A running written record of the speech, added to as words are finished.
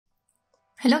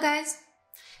Hello guys!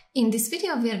 In this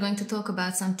video we are going to talk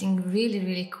about something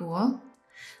really cool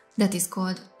that is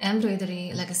called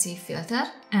Embroidery Legacy Filter,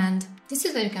 and this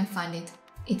is where you can find it.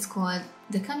 It's called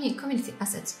the Community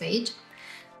Assets page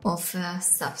of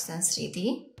Substance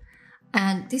 3D,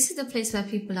 and this is the place where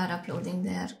people are uploading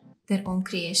their own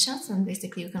creations, and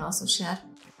basically you can also share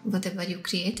whatever you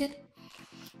created.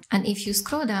 And if you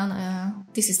scroll down,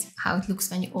 this is how it looks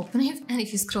when you open it. And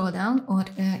if you scroll down, or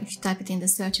if you type it in the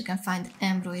search, you can find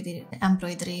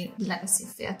Embroidery Legacy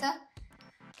Filter.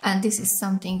 And this is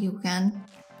something you can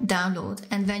download.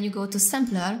 And when you go to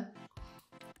Sampler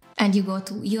and you go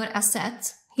to Your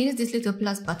Assets, here is this little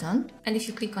plus button. And if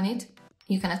you click on it,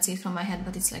 you cannot see it from my head,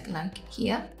 but it's like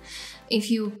here. If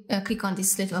you click on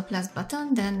this little plus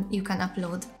button, then you can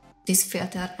upload this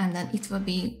filter, and then it will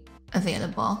be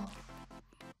available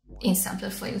in Sampler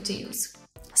for you to use.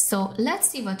 So let's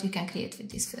see what we can create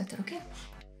with this filter, okay?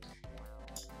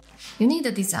 You need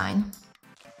a design.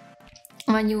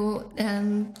 When you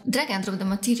drag and drop the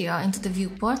material into the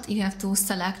viewport, you have to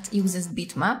select Use as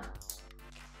Bitmap,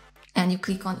 and you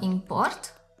click on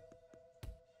Import.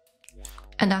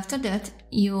 And after that,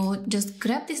 you just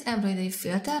grab this embroidery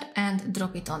filter and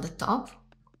drop it on the top.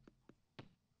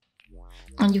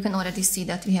 And you can already see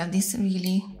that we have this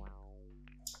really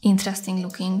interesting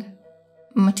looking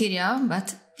material,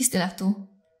 but we still have to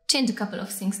change a couple of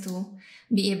things to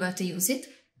be able to use it.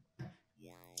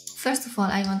 First of all,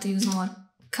 I want to use more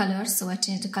colors, so I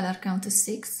changed the color count to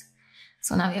 6.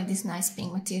 So now we have this nice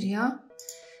pink material.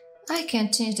 I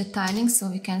can change the tiling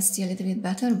so we can see a little bit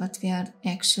better what we are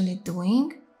actually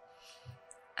doing.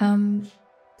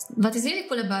 What is really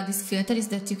cool about this filter is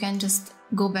that you can just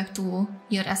go back to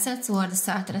your assets or the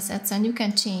starter assets, and you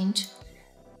can change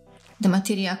the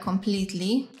material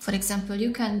completely. For example,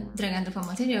 you can drag and drop a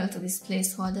material to this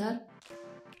placeholder,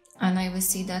 and I will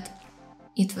see that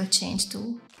it will change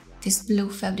to this blue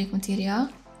fabric material.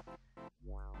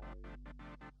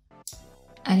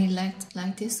 I really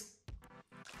like this.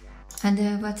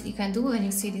 And what you can do when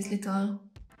you see these little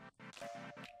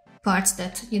parts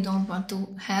that you don't want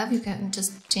to have, you can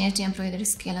just change the embroidery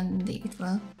scale, and it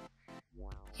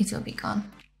will be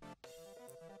gone.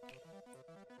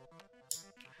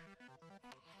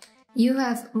 You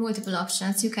have multiple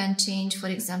options. You can change, for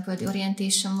example, the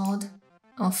orientation mode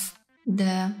of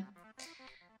the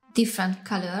different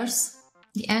colors,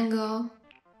 the angle,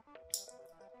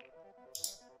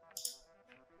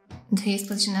 the haze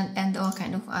position, and all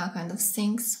kind of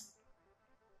things.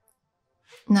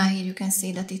 Now here you can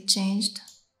see that it changed.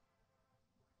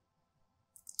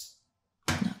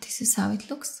 Now this is how it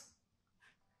looks.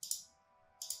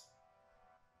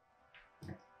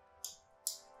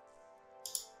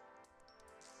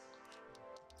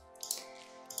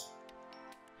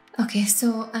 Okay,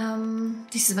 so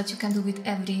this is what you can do with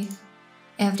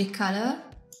every color,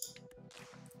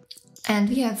 and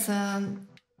we have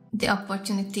the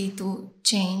opportunity to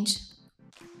change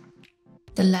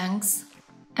the length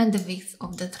and the width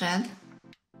of the thread,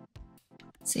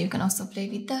 so you can also play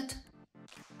with that.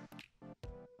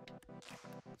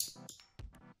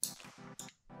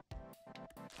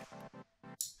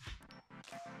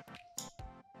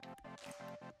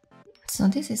 So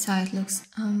this is how it looks.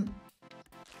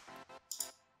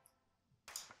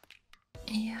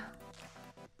 Yeah.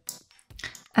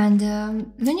 And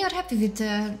when you're happy with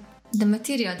the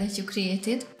material that you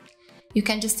created, you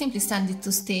can just simply send it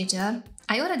to Stager.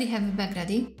 I already have a bag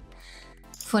ready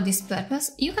for this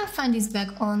purpose. You can find this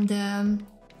bag on the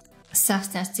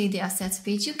Substance 3D Assets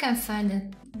page. You can find a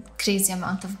crazy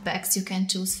amount of bags you can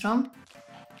choose from,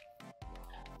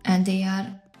 and they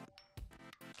are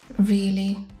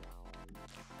really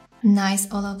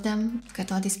nice, all of them. Look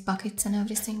at all these pockets and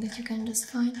everything that you can just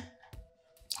find.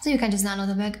 So you can just download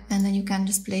the bag, and then you can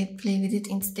just play with it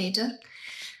in Stager.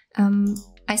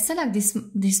 I select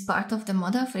this part of the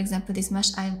model, for example this mesh.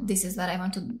 This is where I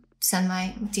want to send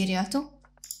my material to,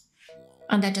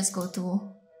 and I just go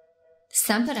to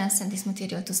Sampler and send this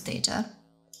material to Stager.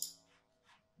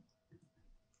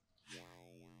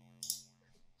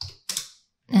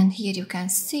 And here you can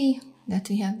see that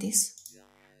we have this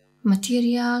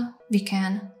material. We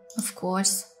can, of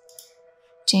course,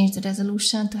 change the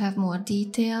resolution to have more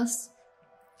details.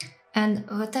 And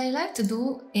what I like to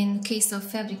do in case of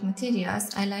fabric materials,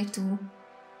 I like to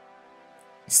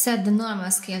set the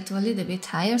normal scale to a little bit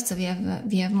higher, so we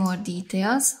have more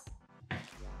details.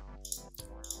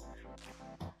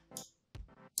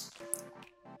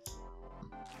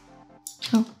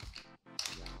 Oh,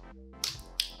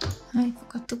 I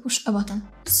forgot to push a button.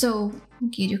 So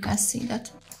here you can see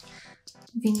that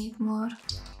we need more.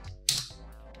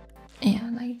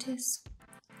 Yeah, like this.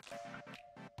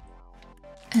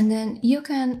 And then you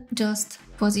can just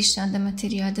position the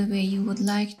material the way you would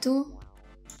like to.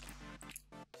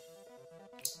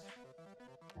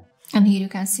 And here you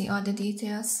can see all the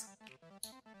details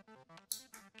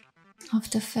of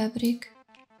the fabric.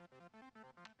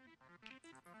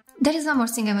 There is one more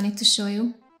thing I wanted to show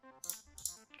you.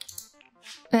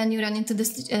 When you run into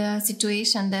the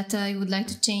situation that you would like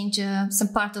to change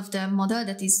some part of the model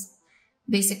that is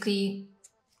basically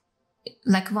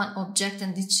like one object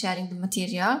and it's sharing the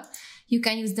material, you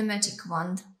can use the magic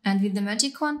wand. And with the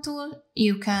magic wand tool,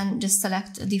 you can just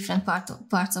select different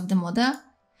parts of the model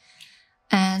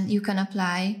and you can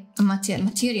apply a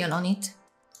material on it.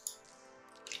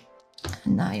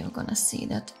 And now you're gonna see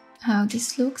that how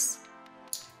this looks.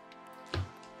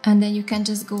 And then you can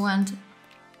just go and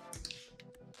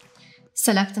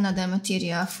select another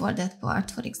material for that part.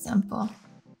 For example,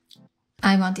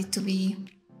 I want it to be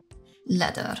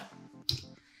leather.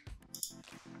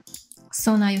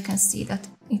 So now you can see that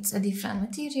it's a different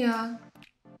material.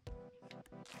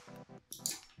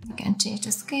 You can change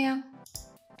the scale.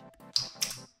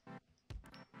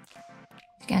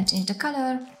 You can change the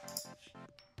color.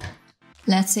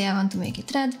 Let's say I want to make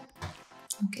it red.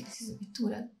 Okay, this is a bit too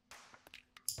red.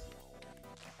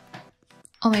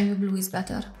 Or maybe blue is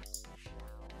better.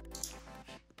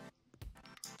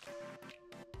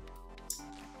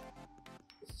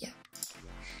 Yeah.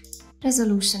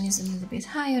 Resolution is a little bit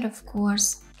higher, of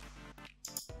course.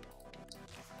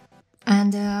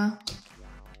 And the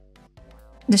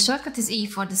shortcut is E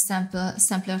for the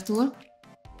sampler tool.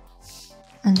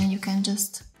 And then you can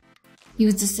just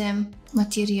use the same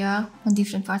material on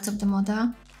different parts of the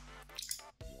model.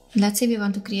 Let's say we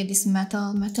want to create this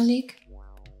metallic.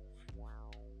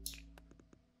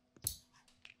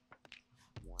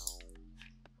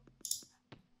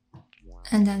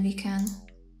 And then we can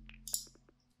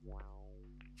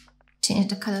change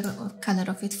the color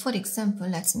of it. For example,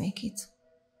 let's make it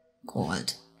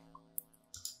gold.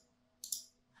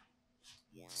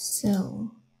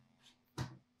 So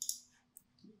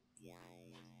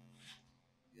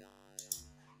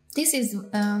this is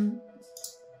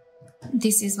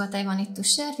what I wanted to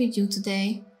share with you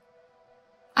today.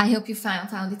 I hope you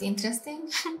found it interesting.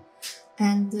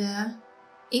 And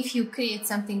if you create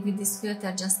something with this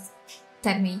filter, just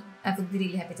tag me. I would be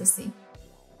really happy to see.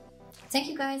 Thank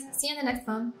you guys. See you in the next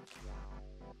one.